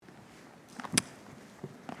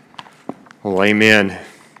Well, amen.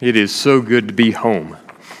 It is so good to be home.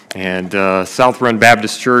 And South Run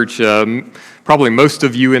Baptist Church, probably most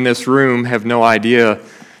of you in this room have no idea,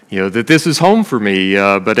 that this is home for me.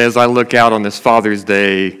 But as I look out on this Father's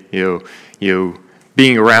Day,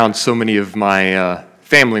 being around so many of my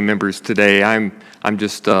family members today, I'm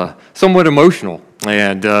just somewhat emotional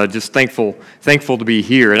and just thankful to be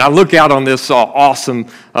here. And I look out on this awesome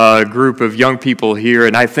group of young people here,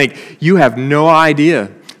 and I think you have no idea.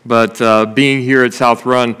 But being here at South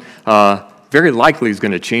Run very likely is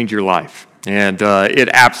going to change your life. And it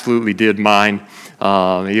absolutely did mine.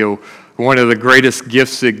 One of the greatest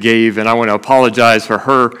gifts it gave, and I want to apologize for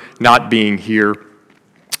her not being here,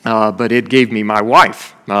 but it gave me my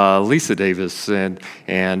wife, Lisa Davis, and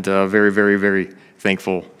very, very, very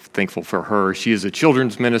thankful for her. She is a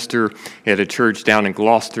children's minister at a church down in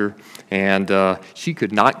Gloucester, and she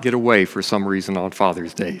could not get away for some reason on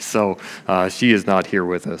Father's Day, so she is not here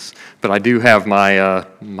with us. But I do have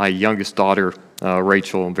my youngest daughter,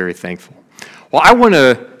 Rachel. I'm very thankful. Well, I want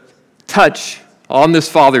to touch on this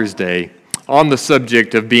Father's Day on the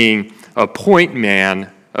subject of being a point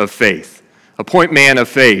man of faith. A point man of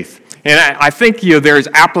faith. And I think there's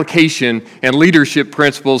application and leadership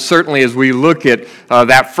principles, certainly as we look at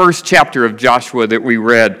that first chapter of Joshua that we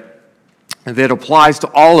read, that applies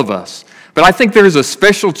to all of us. But I think there's a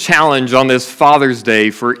special challenge on this Father's Day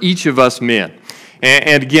for each of us men.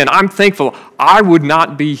 And again, I'm thankful I would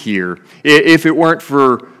not be here if it weren't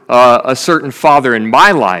for a certain father in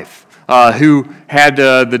my life who had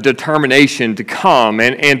the determination to come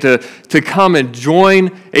and to come and join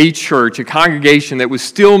a church, a congregation that was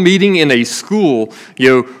still meeting in a school,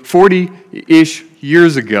 40-ish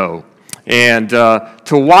years ago. And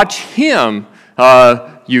to watch him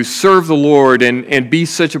you serve the Lord and be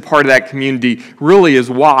such a part of that community really is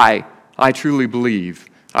why I truly believe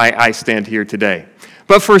I stand here today.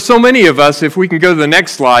 But for so many of us, if we can go to the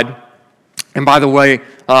next slide, and by the way,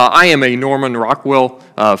 I am a Norman Rockwell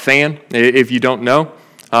fan, if you don't know.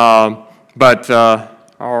 But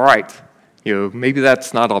all right, maybe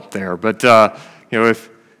that's not up there. But if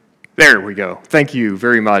there we go. Thank you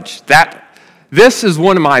very much. This is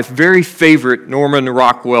one of my very favorite Norman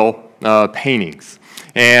Rockwell paintings.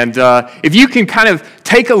 And if you can kind of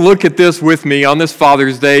take a look at this with me on this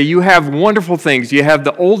Father's Day, you have wonderful things. You have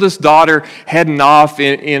the oldest daughter heading off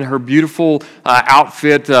in her beautiful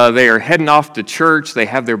outfit. They are heading off to church. They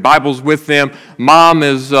have their Bibles with them. Mom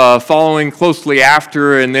is following closely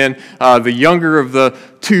after, and then the younger of the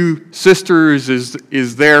two sisters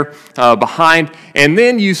is there behind. And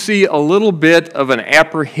then you see a little bit of an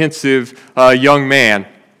apprehensive young man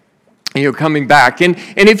coming back. And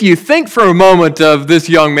if you think for a moment of this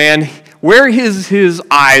young man, where is his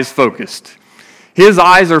eyes focused? His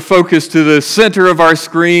eyes are focused to the center of our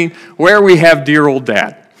screen where we have dear old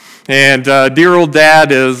dad. And dear old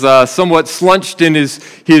dad is somewhat slunched in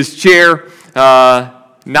his chair,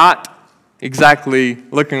 not exactly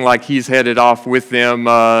looking like he's headed off with them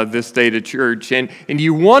this day to church. And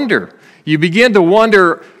you begin to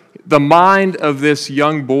wonder the mind of this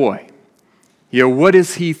young boy. What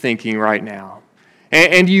is he thinking right now?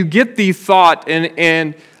 And you get the thought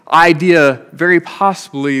and idea very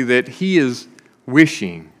possibly that he is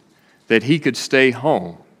wishing that he could stay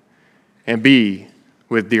home and be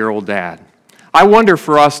with dear old dad. I wonder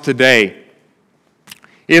for us today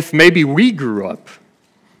if maybe we grew up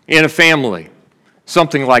in a family,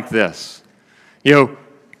 something like this.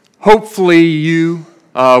 Hopefully you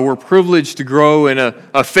were privileged to grow in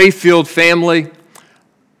a faith-filled family.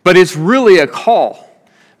 But it's really a call,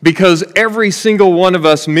 because every single one of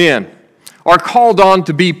us men are called on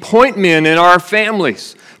to be point men in our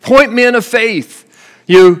families, point men of faith,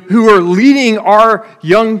 who are leading our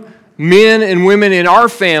young men and women in our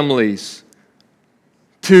families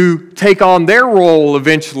to take on their role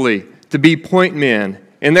eventually to be point men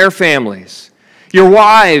in their families. Your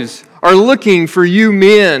wives are looking for you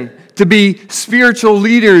men to be spiritual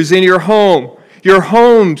leaders in your home. Your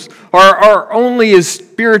homes are only as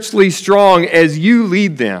spiritually strong as you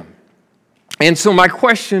lead them. And so my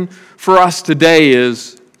question for us today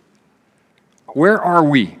is, where are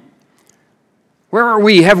we? Where are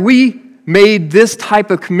we? Have we made this type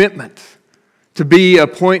of commitment to be a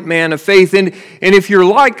point man of faith? And if you're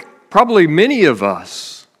like probably many of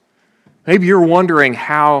us, maybe you're wondering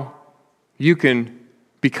how you can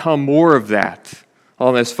become more of that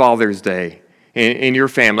on this Father's Day in your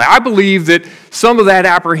family. I believe that some of that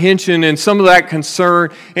apprehension and some of that concern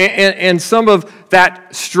and some of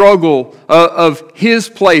that struggle of his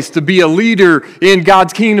place to be a leader in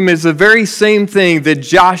God's kingdom is the very same thing that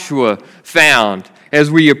Joshua found as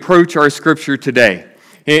we approach our scripture today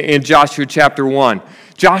in Joshua chapter 1.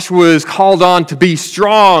 Joshua is called on to be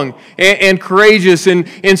strong and courageous,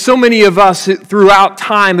 and so many of us throughout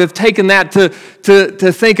time have taken that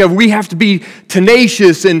to think of we have to be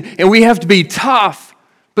tenacious and we have to be tough,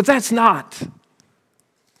 but that's not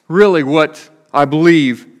really what I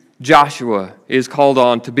believe Joshua is called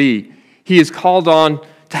on to be. He is called on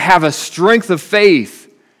to have a strength of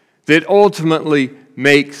faith that ultimately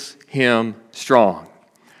makes him strong.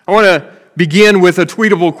 I want to begin with a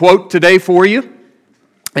tweetable quote today for you.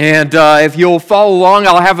 And if you'll follow along,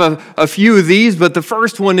 I'll have a few of these, but the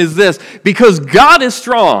first one is this: because God is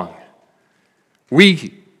strong,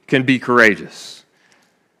 we can be courageous.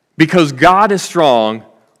 Because God is strong,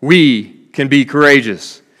 we can be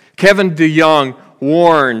courageous. Kevin DeYoung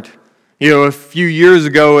warned, a few years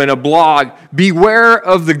ago in a blog, beware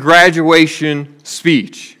of the graduation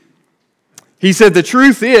speech. He said, the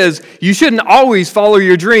truth is, you shouldn't always follow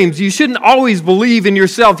your dreams. You shouldn't always believe in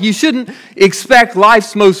yourself. You shouldn't expect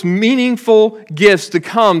life's most meaningful gifts to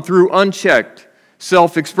come through unchecked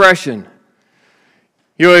self-expression.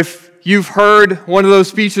 If you've heard one of those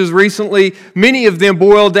speeches recently, many of them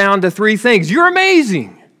boil down to three things. You're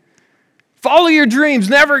amazing. Follow your dreams.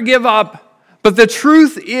 Never give up. But the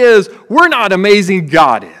truth is, we're not amazing.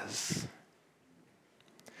 God is.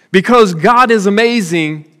 Because God is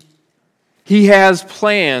amazing, He has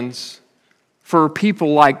plans for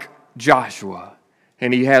people like Joshua,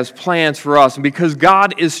 and He has plans for us. And because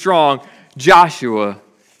God is strong, Joshua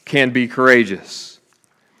can be courageous.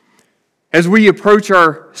 As we approach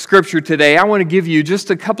our scripture today, I want to give you just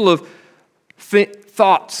a couple of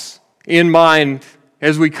thoughts in mind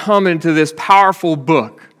as we come into this powerful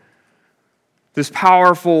book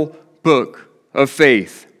of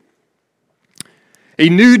faith. A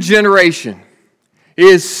new generation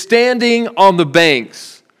is standing on the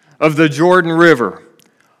banks of the Jordan River,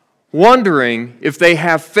 wondering if they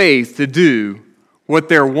have faith to do what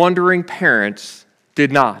their wondering parents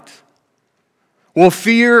did not. Will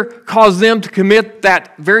fear cause them to commit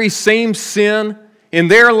that very same sin in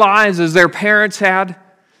their lives as their parents had,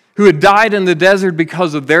 who had died in the desert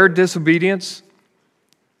because of their disobedience?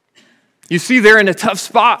 You see, they're in a tough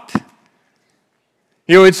spot.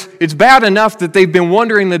 It's bad enough that they've been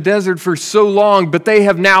wandering the desert for so long, but they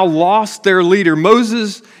have now lost their leader.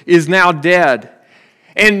 Moses is now dead.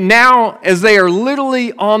 And now, as they are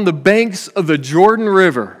literally on the banks of the Jordan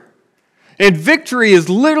River, and victory is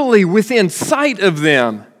literally within sight of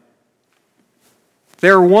them,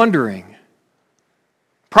 they're wondering,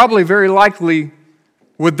 probably very likely,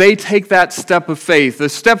 would they take that step of faith, the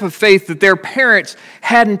step of faith that their parents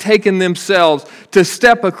hadn't taken themselves to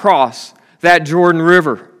step across that Jordan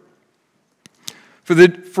River.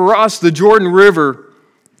 For us, the Jordan River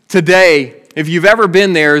today, if you've ever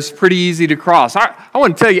been there, is pretty easy to cross. I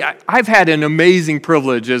want to tell you, I've had an amazing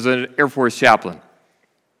privilege as an Air Force chaplain.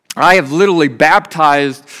 I have literally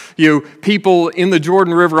baptized people in the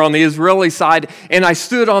Jordan River on the Israeli side, and I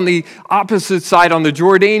stood on the opposite side, on the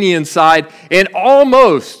Jordanian side, and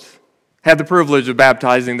almost had the privilege of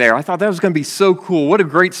baptizing there. I thought that was going to be so cool. What a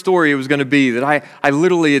great story it was going to be that I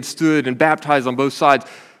literally had stood and baptized on both sides.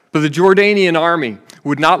 But the Jordanian army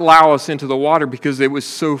would not allow us into the water because it was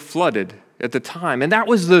so flooded at the time. And that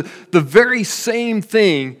was the very same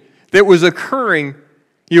thing that was occurring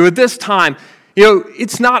at this time.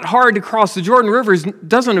 It's not hard to cross the Jordan River. It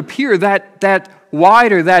doesn't appear that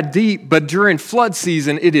wide or that deep, but during flood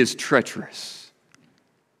season, it is treacherous.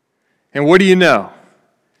 And what do you know?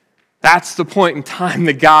 That's the point in time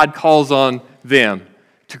that God calls on them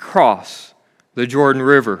to cross the Jordan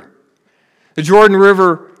River. The Jordan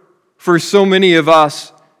River, for so many of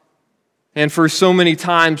us, and for so many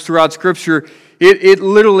times throughout Scripture, it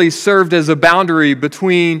literally served as a boundary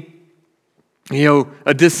between,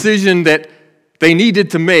 a decision that they needed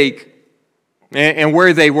to make and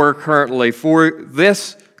where they were currently. For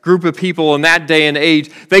this group of people in that day and age,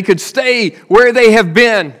 they could stay where they have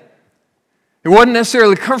been. It wasn't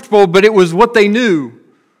necessarily comfortable, but it was what they knew.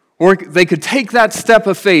 Or they could take that step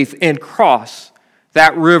of faith and cross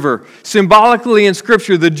that river. Symbolically in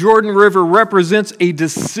Scripture, the Jordan River represents a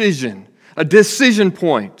decision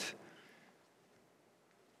point.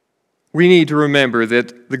 We need to remember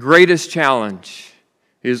that the greatest challenge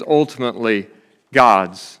is ultimately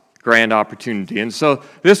God's grand opportunity. And so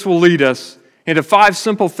this will lead us into 5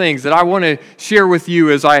 simple things that I want to share with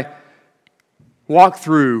you as I walk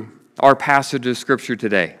through our passage of Scripture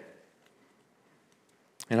today.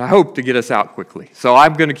 And I hope to get us out quickly. So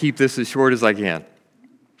I'm going to keep this as short as I can.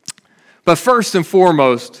 But first and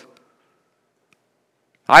foremost,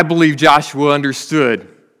 I believe Joshua understood,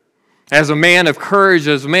 as a man of courage,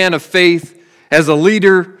 as a man of faith, as a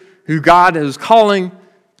leader who God is calling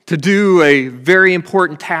to do a very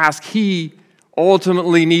important task, he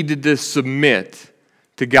ultimately needed to submit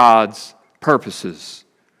to God's purposes.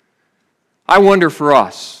 I wonder for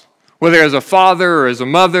us, whether as a father or as a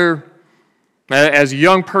mother, as a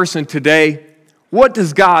young person today, what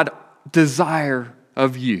does God desire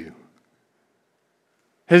of you?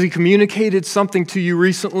 Has he communicated something to you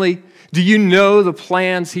recently? Do you know the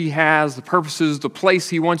plans he has, the purposes, the place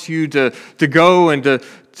he wants you to go and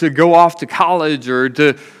to go off to college, or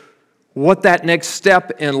to what that next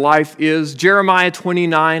step in life is? Jeremiah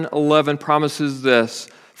 29:11 promises this: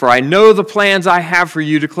 "For I know the plans I have for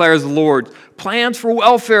you, declares the Lord, plans for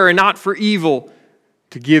welfare and not for evil,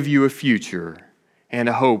 to give you a future and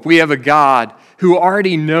a hope." We have a God who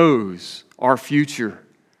already knows our future,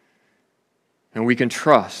 and we can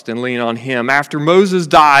trust and lean on him. After Moses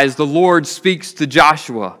dies, the Lord speaks to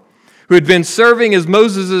Joshua, who had been serving as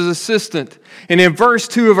Moses' assistant. And in verse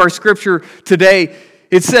 2 of our scripture today,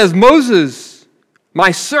 it says, "Moses,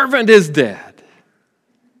 my servant, is dead.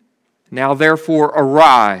 Now therefore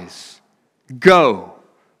arise, go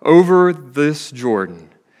over this Jordan,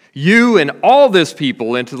 you and all this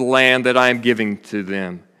people, into the land that I am giving to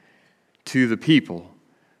them, to the people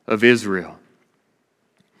of Israel."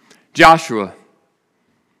 Joshua,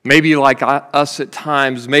 maybe like us at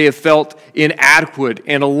times, may have felt inadequate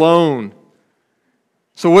and alone.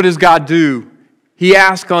 So what does God do? He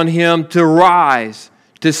asks on him to rise,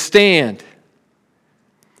 to stand.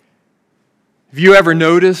 Have you ever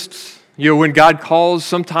noticed, when God calls,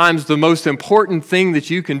 sometimes the most important thing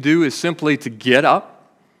that you can do is simply to get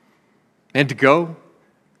up and to go?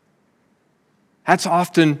 That's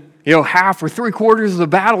often, half or three-quarters of the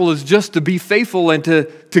battle is just to be faithful and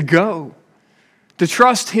to go. To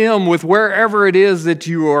trust him with wherever it is that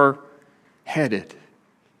you are headed.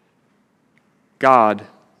 God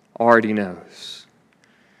already knows.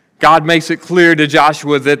 God makes it clear to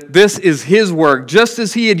Joshua that this is his work, just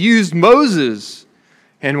as he had used Moses.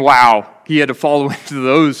 And wow, he had to follow into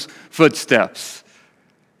those footsteps.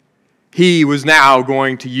 He was now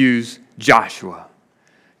going to use Joshua.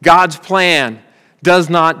 God's plan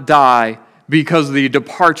does not die because of the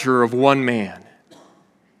departure of one man.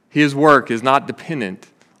 His work is not dependent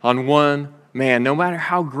on one man, no matter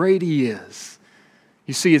how great he is.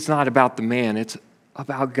 You see, it's not about the man, it's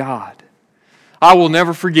about God. I will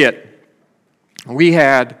never forget, we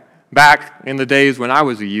had, back in the days when I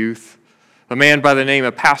was a youth, a man by the name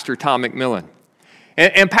of Pastor Tom McMillan.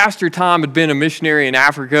 And Pastor Tom had been a missionary in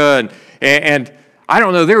Africa, and I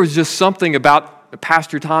don't know, there was just something about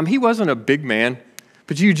Pastor Tom. He wasn't a big man,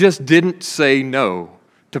 but you just didn't say no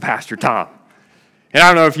to Pastor Tom. And I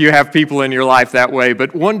don't know if you have people in your life that way,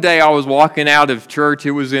 but one day I was walking out of church.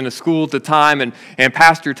 It was in a school at the time, and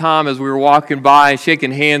Pastor Tom, as we were walking by,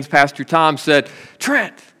 shaking hands, Pastor Tom said,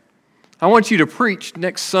 "Trent, I want you to preach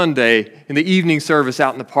next Sunday in the evening service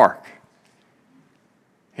out in the park."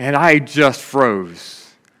 And I just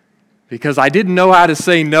froze, because I didn't know how to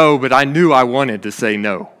say no, but I knew I wanted to say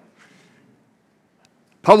no.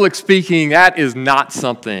 Public speaking, that is not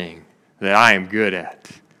something that I am good at.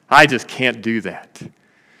 I just can't do that.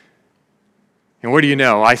 And what do you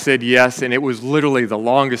know? I said yes, and it was literally the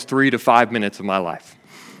longest 3 to 5 minutes of my life.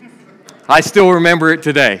 I still remember it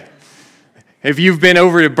today. If you've been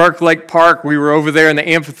over to Burke Lake Park, we were over there in the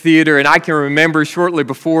amphitheater, and I can remember shortly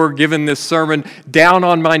before giving this sermon, down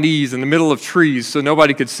on my knees in the middle of trees so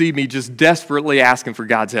nobody could see me, just desperately asking for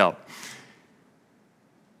God's help.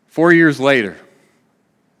 4 years later,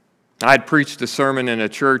 I had preached a sermon in a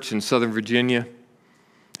church in Southern Virginia,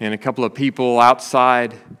 and a couple of people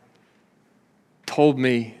outside told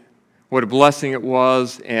me what a blessing it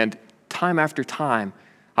was, and time after time,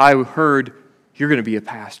 I heard, "You're going to be a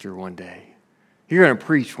pastor one day. You're going to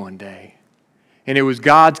preach one day." And it was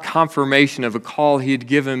God's confirmation of a call he had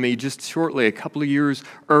given me just shortly, a couple of years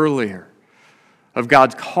earlier, of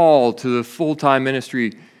God's call to the full-time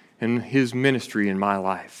ministry and his ministry in my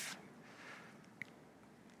life.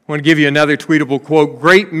 I want to give you another tweetable quote.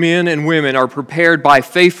 "Great men and women are prepared by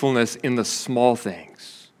faithfulness in the small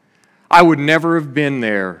things." I would never have been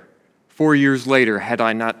there 4 years later had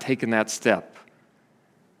I not taken that step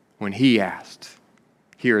when he asked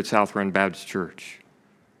here at South Run Baptist Church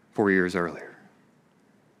 4 years earlier.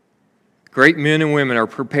 Great men and women are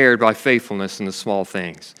prepared by faithfulness in the small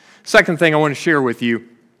things. Second thing I want to share with you,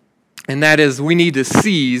 and that is we need to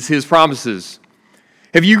seize his promises.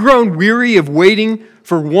 Have you grown weary of waiting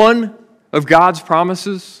for one of God's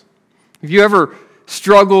promises? Have you ever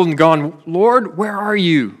struggled and gone, "Lord, where are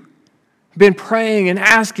you?" Been praying and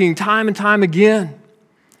asking time and time again.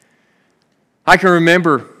 I can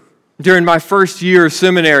remember during my first year of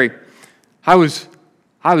seminary, I was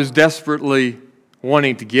desperately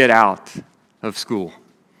wanting to get out of school.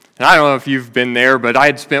 And I don't know if you've been there, but I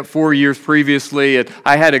had spent 4 years previously, and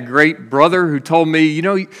I had a great brother who told me,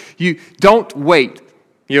 you don't wait.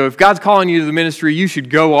 If God's calling you to the ministry, you should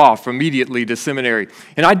go off immediately to seminary.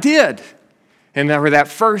 And I did. And for that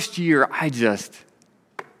first year, I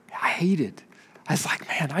hated. I was like,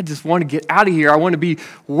 man, I just want to get out of here. I want to be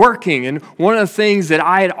working. And one of the things that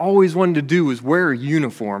I had always wanted to do was wear a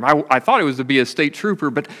uniform. I thought it was to be a state trooper,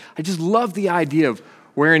 but I just loved the idea of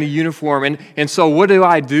wearing a uniform. And so what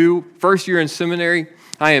do? First year in seminary,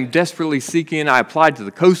 I am desperately seeking. I applied to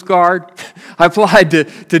the Coast Guard. I applied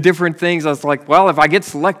to different things. I was like, well, if I get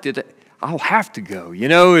selected, I'll have to go,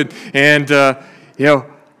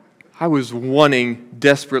 I was wanting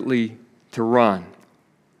desperately to run.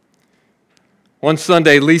 One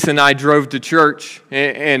Sunday, Lisa and I drove to church,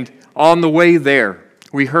 and on the way there,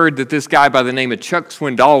 we heard that this guy by the name of Chuck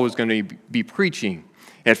Swindoll was going to be preaching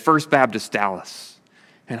at First Baptist Dallas.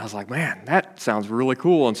 And I was like, man, that sounds really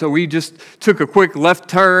cool. And so we just took a quick left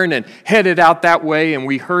turn and headed out that way, and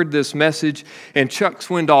we heard this message. And Chuck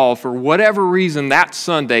Swindoll, for whatever reason, that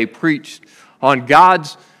Sunday preached on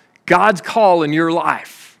God's call in your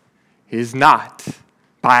life is not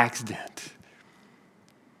by accident.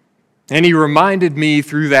 And he reminded me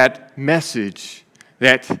through that message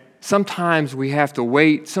that sometimes we have to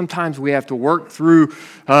wait, sometimes we have to work through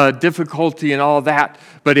difficulty and all that.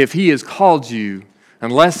 But if he has called you,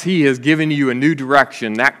 unless he has given you a new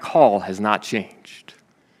direction, that call has not changed.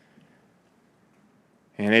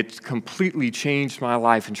 And it's completely changed my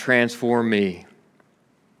life and transformed me.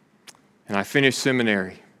 And I finished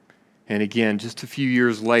seminary. And again, just a few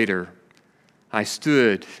years later, I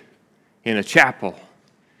stood in a chapel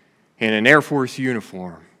in an Air Force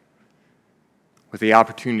uniform with the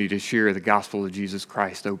opportunity to share the gospel of Jesus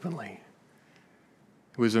Christ openly.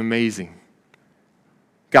 It was amazing.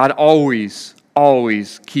 God always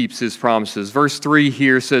keeps his promises. Verse 3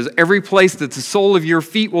 here says, every place that the sole of your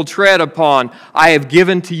feet will tread upon, I have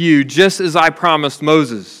given to you, just as I promised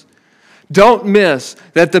Moses. Don't miss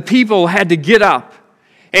that the people had to get up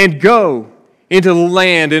and go into the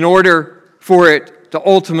land in order for it to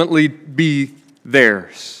ultimately be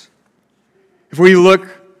theirs. If we look,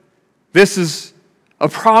 this is a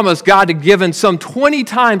promise God had given some 20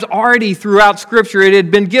 times already throughout Scripture. It had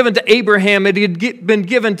been given to Abraham. It had been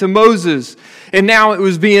given to Moses. And now it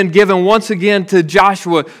was being given once again to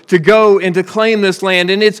Joshua to go and to claim this land.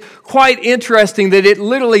 And it's quite interesting that it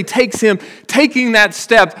literally takes him taking that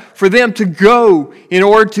step for them to go in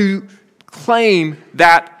order to claim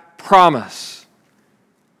that promise.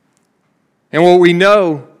 And what we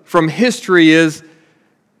know from history is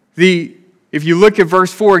if you look at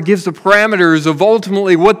verse 4, it gives the parameters of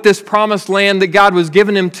ultimately what this promised land that God was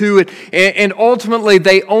giving him to. And ultimately,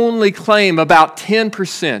 they only claim about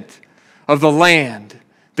 10% of the land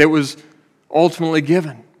that was ultimately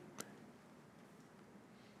given.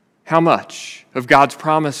 How much of God's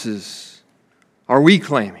promises are we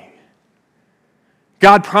claiming?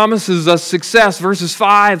 God promises us success. Verses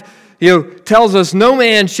 5 tells us, no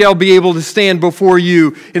man shall be able to stand before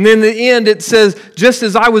you. And then in the end it says, just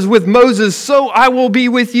as I was with Moses, so I will be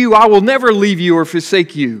with you. I will never leave you or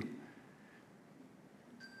forsake you.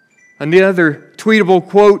 Another tweetable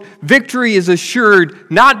quote, victory is assured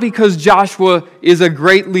not because Joshua is a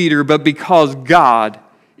great leader, but because God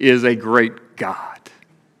is a great God.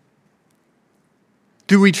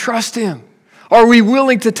 Do we trust him? Are we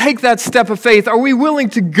willing to take that step of faith? Are we willing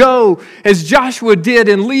to go as Joshua did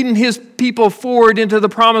in leading his people forward into the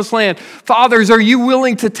promised land? Fathers, are you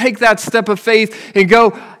willing to take that step of faith and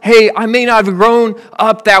go, hey, I may not have grown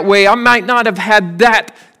up that way. I might not have had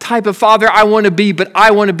that type of father I want to be, but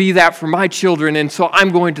I want to be that for my children. And so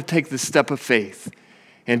I'm going to take the step of faith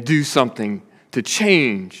and do something to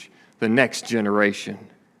change the next generation.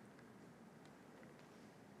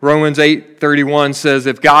 Romans 8:31 says,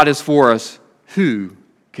 if God is for us, who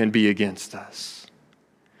can be against us?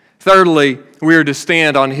 Thirdly, we are to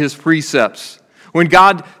stand on his precepts. When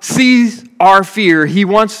God sees our fear, he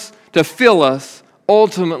wants to fill us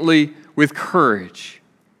ultimately with courage.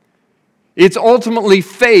 It's ultimately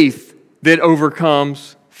faith that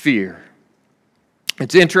overcomes fear.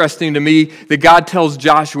 It's interesting to me that God tells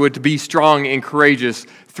Joshua to be strong and courageous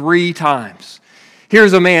 3 times.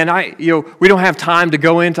 Here's a man, we don't have time to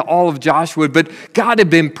go into all of Joshua, but God had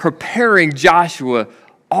been preparing Joshua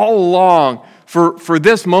all along for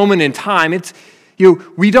this moment in time. It's,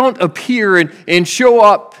 we don't appear and show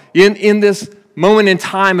up in this moment in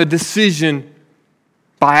time a decision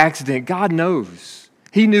by accident. God knows.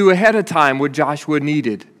 He knew ahead of time what Joshua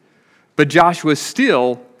needed. But Joshua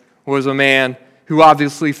still was a man who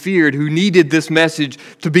obviously feared, who needed this message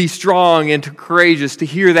to be strong and to courageous, to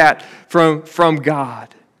hear that from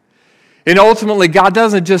God. And ultimately, God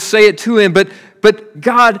doesn't just say it to him, but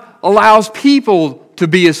God allows people to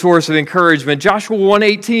be a source of encouragement. Joshua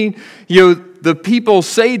 1:18, the people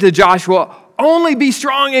say to Joshua, only be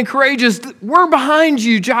strong and courageous. We're behind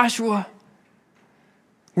you, Joshua.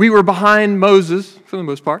 We were behind Moses, for the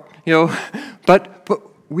most part, but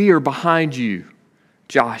we are behind you,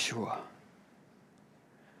 Joshua.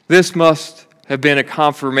 This must have been a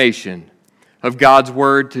confirmation of God's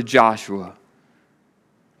word to Joshua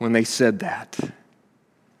when they said that.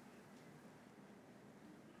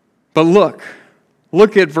 But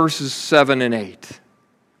look at verses 7 and 8.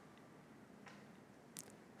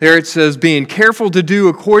 There it says, being careful to do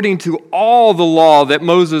according to all the law that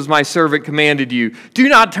Moses my servant commanded you. Do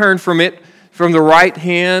not turn from it from the right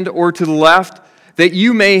hand or to the left, that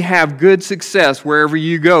you may have good success wherever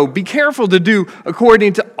you go. Be careful to do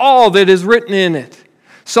according to all that is written in it.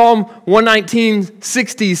 Psalm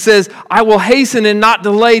 119:60 says, I will hasten and not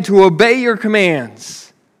delay to obey your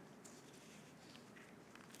commands.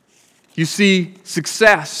 You see,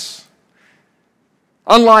 success,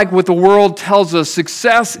 unlike what the world tells us,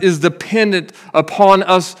 success is dependent upon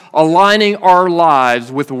us aligning our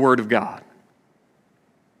lives with the Word of God.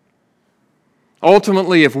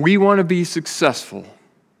 Ultimately, if we want to be successful,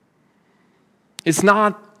 it's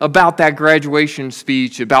not about that graduation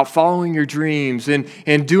speech, about following your dreams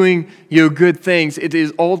and doing good things. It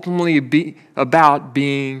is ultimately about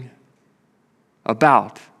being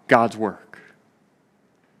about God's work.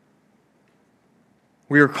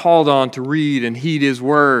 We are called on to read and heed His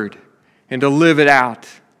word and to live it out.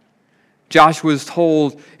 Joshua is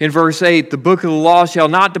told in verse 8, the book of the law shall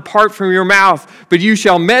not depart from your mouth, but you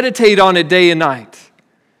shall meditate on it day and night,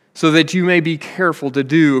 so that you may be careful to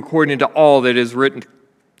do according to all that is written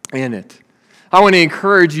in it. I want to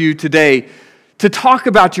encourage you today to talk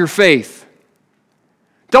about your faith.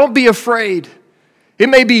 Don't be afraid. It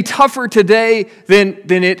may be tougher today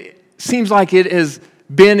than it seems like it has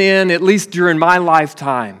been in, at least during my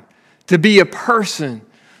lifetime, to be a person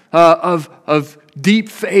of deep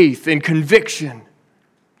faith and conviction.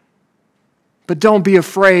 But don't be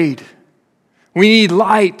afraid. We need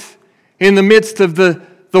light in the midst of the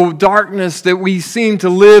darkness that we seem to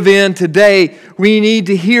live in today. We need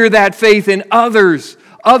to hear that faith, and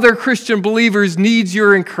other Christian believers needs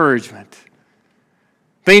your encouragement.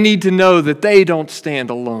 They need to know that they don't stand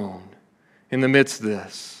alone in the midst of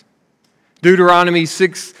this. Deuteronomy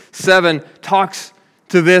 6:7 talks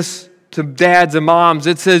to dads and moms.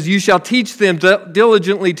 It says, you shall teach them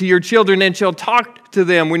diligently to your children and shall talk to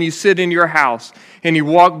them when you sit in your house and you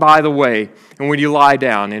walk by the way and when you lie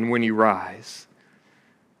down and when you rise.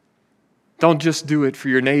 Don't just do it for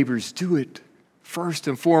your neighbors. Do it first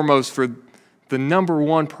and foremost for the number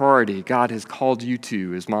one priority God has called you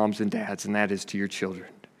to as moms and dads, and that is to your children.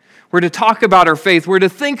 We're to talk about our faith. We're to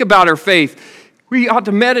think about our faith. We ought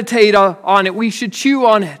to meditate on it. We should chew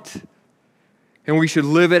on it. And we should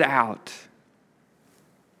live it out.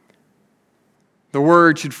 The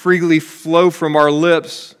word should freely flow from our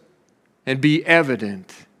lips and be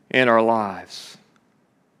evident in our lives.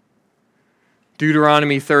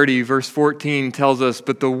 Deuteronomy 30, verse 14 tells us,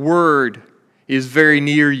 but the word is very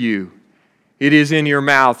near you. It is in your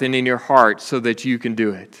mouth and in your heart so that you can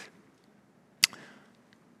do it.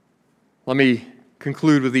 Let me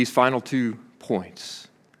conclude with these final 2 points.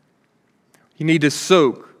 You need to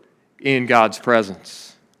soak in God's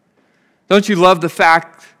presence. Don't you love the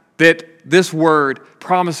fact that this word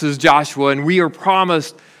promises Joshua, and we are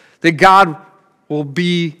promised that God will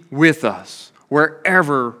be with us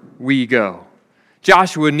wherever we go.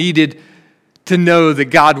 Joshua needed to know that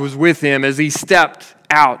God was with him as he stepped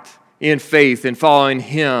out in faith and following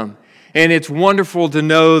him. And it's wonderful to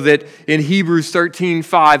know that in Hebrews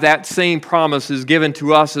 13:5, that same promise is given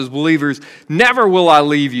to us as believers. Never will I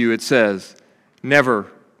leave you, it says.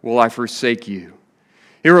 Never will I forsake you.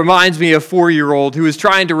 It reminds me of a 4-year-old who is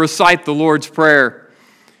trying to recite the Lord's Prayer.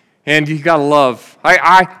 And you got to love.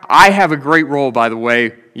 I have a great role, by the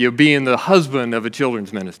way, being the husband of a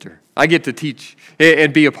children's minister. I get to teach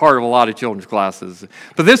and be a part of a lot of children's classes.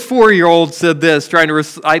 But this 4-year-old said this, trying to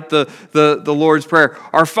recite the Lord's Prayer.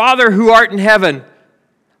 Our Father who art in heaven,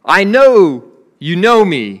 I know you know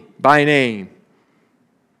me by name.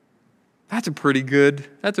 That's a pretty good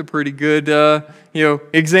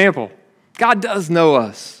example. God does know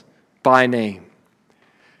us by name.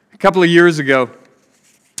 A couple of years ago,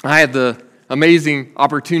 I had the amazing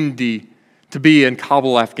opportunity to be in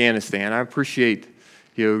Kabul, Afghanistan. I appreciate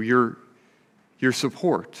your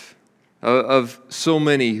support of so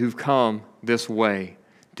many who've come this way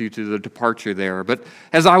due to the departure there. But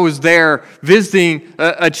as I was there visiting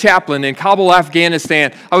a chaplain in Kabul,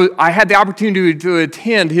 Afghanistan, I had the opportunity to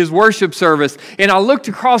attend his worship service. And I looked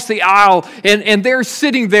across the aisle, and there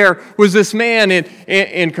sitting there was this man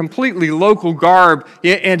in completely local garb.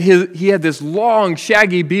 And he had this long,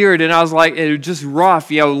 shaggy beard. And I was like, it was just rough,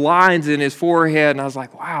 lines in his forehead. And I was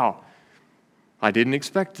like, wow. I didn't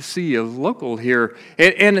expect to see a local here.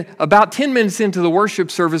 And about 10 minutes into the worship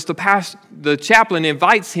service, the chaplain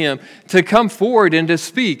invites him to come forward and to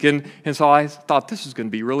speak. And so I thought this was going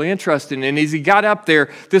to be really interesting. And as he got up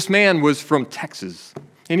there, this man was from Texas.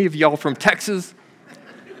 Any of y'all from Texas?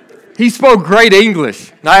 He spoke great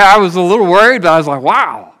English. I was a little worried, but I was like,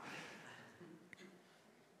 wow.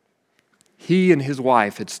 He and his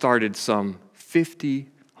wife had started some 50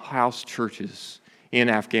 house churches in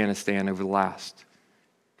Afghanistan over the last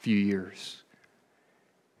few years.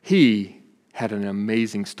 He had an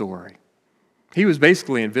amazing story. He was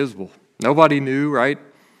basically invisible. Nobody knew, right?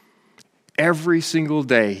 Every single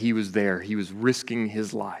day he was there, he was risking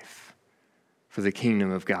his life for the kingdom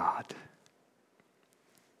of God.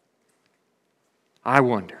 I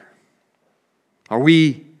wonder, are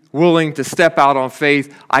we willing to step out on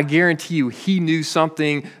faith? I guarantee you he knew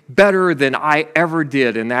something better than I ever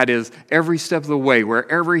did, and that is every step of the way,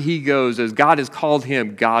 wherever he goes, as God has called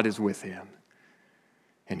him, God is with him.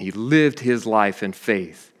 And he lived his life in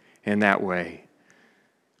faith in that way.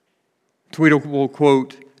 Tweedle will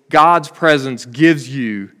quote, God's presence gives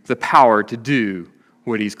you the power to do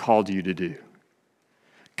what he's called you to do.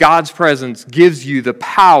 God's presence gives you the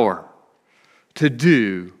power to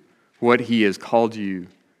do what he has called you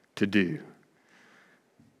to do.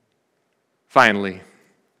 Finally,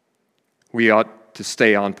 we ought to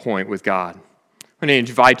stay on point with God. I'm going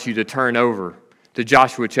to invite you to turn over to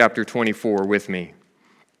Joshua chapter 24 with me.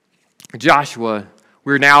 Joshua,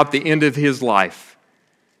 we're now at the end of his life.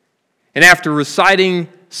 And after reciting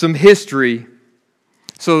some history,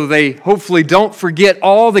 so they hopefully don't forget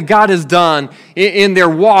all that God has done in their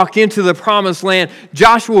walk into the promised land,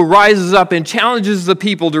 Joshua rises up and challenges the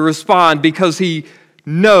people to respond because he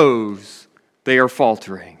knows they are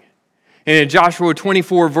faltering. And in Joshua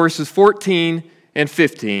 24, verses 14 and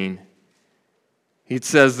 15, it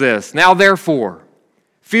says this, Now therefore,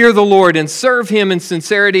 fear the Lord and serve him in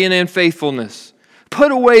sincerity and in faithfulness.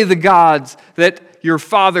 Put away the gods that your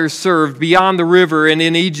fathers served beyond the river and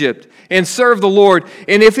in Egypt, and serve the Lord.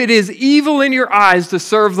 And if it is evil in your eyes to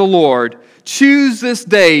serve the Lord, choose this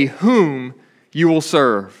day whom you will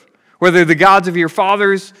serve, whether the gods of your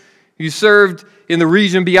fathers you served in the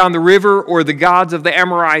region beyond the river, or the gods of the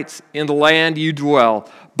Amorites in the land you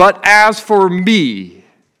dwell. But as for me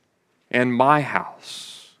and my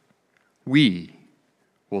house, we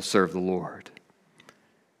will serve the Lord.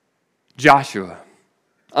 Joshua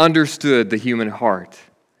understood the human heart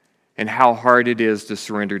and how hard it is to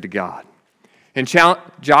surrender to God. And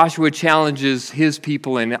Joshua challenges his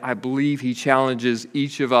people, and I believe he challenges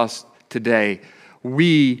each of us today.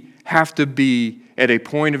 We have to be at a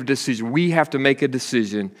point of decision. We have to make a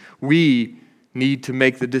decision. We need to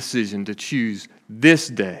make the decision to choose this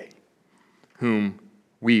day whom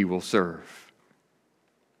we will serve.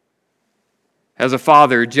 As a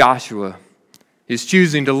father, Joshua is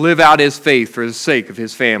choosing to live out his faith for the sake of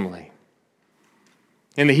his family.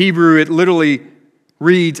 In the Hebrew, it literally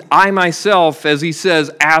reads, I myself, as he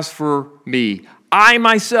says, as for me. I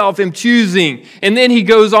myself am choosing. And then he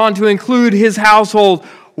goes on to include his household.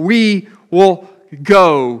 We will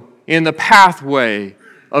go in the pathway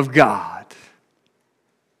of God.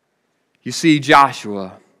 You see,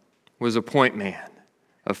 Joshua was a point man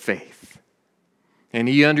of faith. And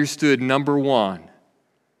he understood, number one,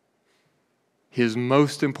 his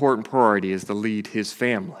most important priority is to lead his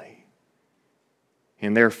family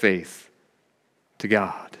in their faith to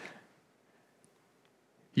God.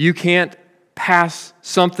 You can't pass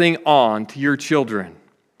something on to your children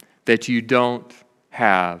that you don't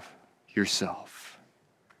have yourself.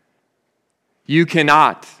 You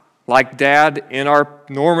cannot, like Dad in our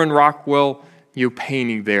Norman Rockwell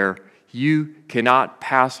painting there, you cannot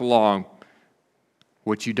pass along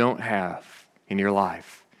what you don't have in your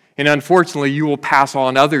life. And unfortunately, you will pass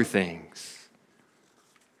on other things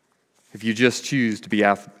if you just choose to be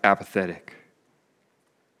apathetic.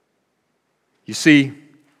 You see,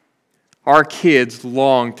 our kids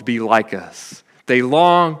long to be like us. They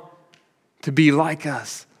long to be like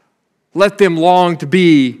us. Let them long to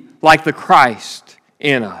be like the Christ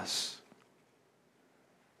in us.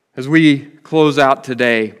 As we close out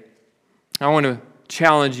today, I want to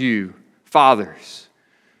challenge you, fathers,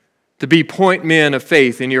 to be point men of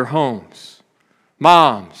faith in your homes.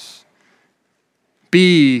 Moms,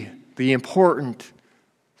 be the important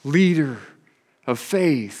leader of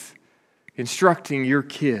faith, instructing your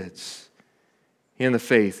kids in the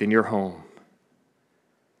faith in your home.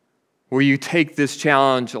 Will you take this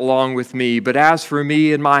challenge along with me? But as for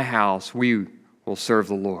me and my house, we will serve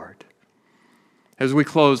the Lord. As we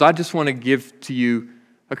close, I just want to give to you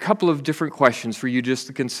a couple of different questions for you just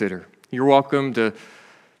to consider. You're welcome to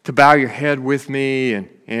bow your head with me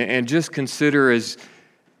and just consider as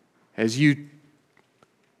you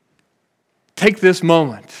take this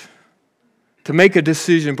moment to make a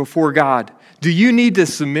decision before God. Do you need to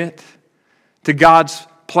submit to God's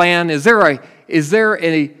plan? Is there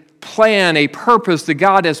a plan, a purpose that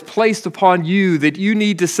God has placed upon you that you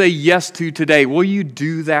need to say yes to today? Will you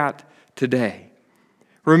do that today?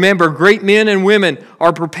 Remember, great men and women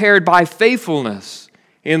are prepared by faithfulness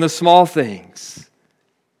in the small things.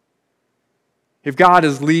 If God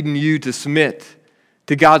is leading you to submit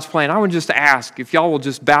to God's plan, I would just ask if y'all will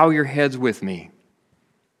just bow your heads with me.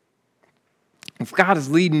 If God is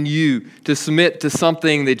leading you to submit to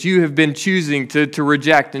something that you have been choosing to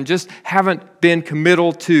reject and just haven't been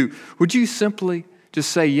committal to, would you simply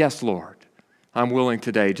just say, yes, Lord, I'm willing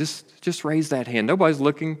today. Just raise that hand. Nobody's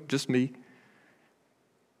looking, just me.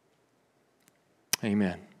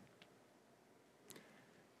 Amen.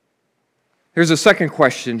 There's a second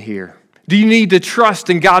question here. Do you need to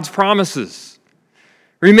trust in God's promises?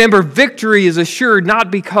 Remember, victory is assured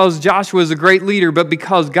not because Joshua is a great leader, but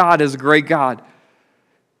because God is a great God.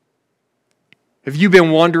 Have you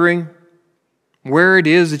been wondering where it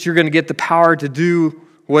is that you're going to get the power to do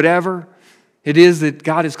whatever it is that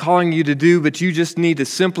God is calling you to do, but you just need to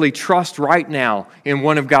simply trust right now in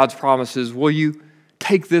one of God's promises? Will you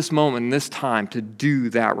take this moment and this time to do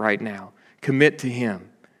that right now? Commit to Him.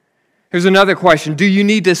 Here's another question. Do you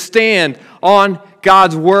need to stand on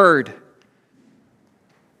God's word?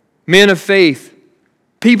 Men of faith,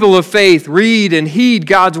 people of faith, read and heed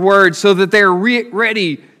God's word so that they're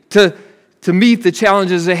ready to meet the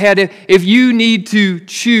challenges ahead. If you need to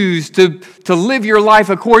choose to live your life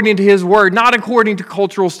according to His word, not according to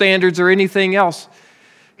cultural standards or anything else,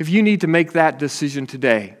 if you need to make that decision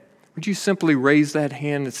today, would you simply raise that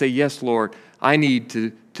hand and say, yes, Lord, I need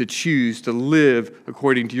to choose to live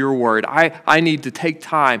according to your word. I need to take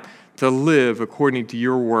time to live according to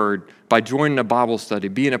your word by joining a Bible study,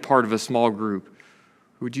 being a part of a small group.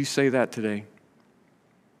 Would you say that today?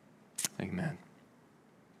 Amen.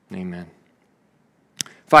 Amen.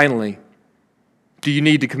 Finally, do you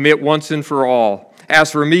need to commit once and for all?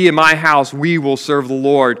 As for me and my house, we will serve the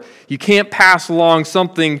Lord. You can't pass along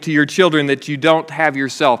something to your children that you don't have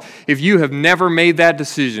yourself. If you have never made that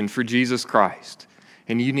decision for Jesus Christ,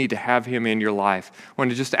 and you need to have Him in your life, I want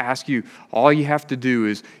to just ask you, all you have to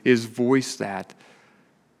do is voice that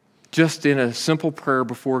just in a simple prayer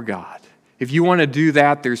before God. If you want to do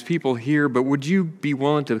that, there's people here, but would you be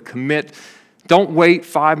willing to commit? Don't wait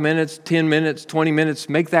 5 minutes, 10 minutes, 20 minutes.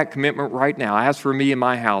 Make that commitment right now. As for me and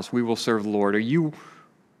my house, we will serve the Lord. Are you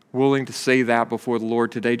willing to say that before the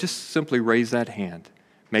Lord today? Just simply raise that hand.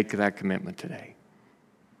 Make that commitment today.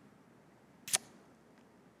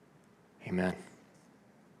 Amen.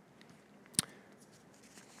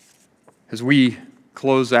 As we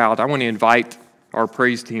close out, I want to invite our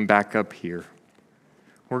praise team back up here.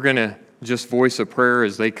 We're going to just voice a prayer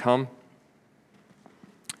as they come.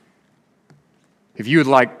 If you would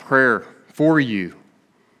like prayer for you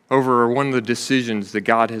over one of the decisions that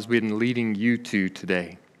God has been leading you to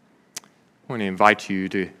today, I want to invite you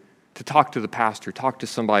to talk to the pastor, talk to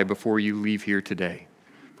somebody before you leave here today.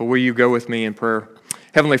 But will you go with me in prayer?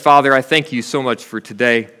 Heavenly Father, I thank you so much for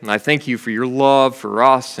today, and I thank you for your love for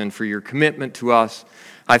us and for your commitment to us.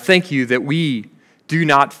 I thank you that we do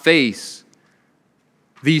not face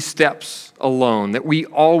these steps alone, that we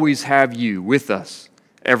always have you with us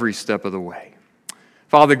every step of the way.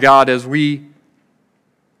 Father God, as we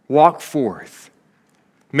walk forth,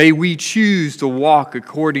 may we choose to walk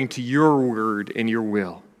according to your word and your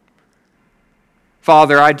will.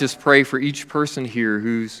 Father, I just pray for each person here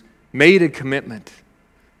who's made a commitment,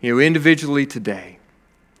 individually today.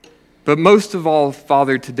 But most of all,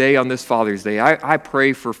 Father, today on this Father's Day, I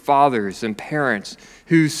pray for fathers and parents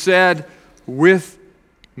who said with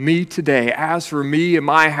me today, as for me and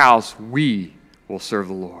my house, we will serve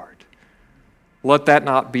the Lord. Let that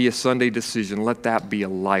not be a Sunday decision. Let that be a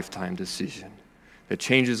lifetime decision that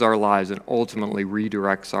changes our lives and ultimately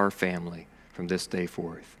redirects our family from this day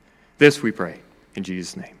forth. This we pray in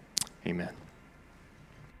Jesus' name. Amen.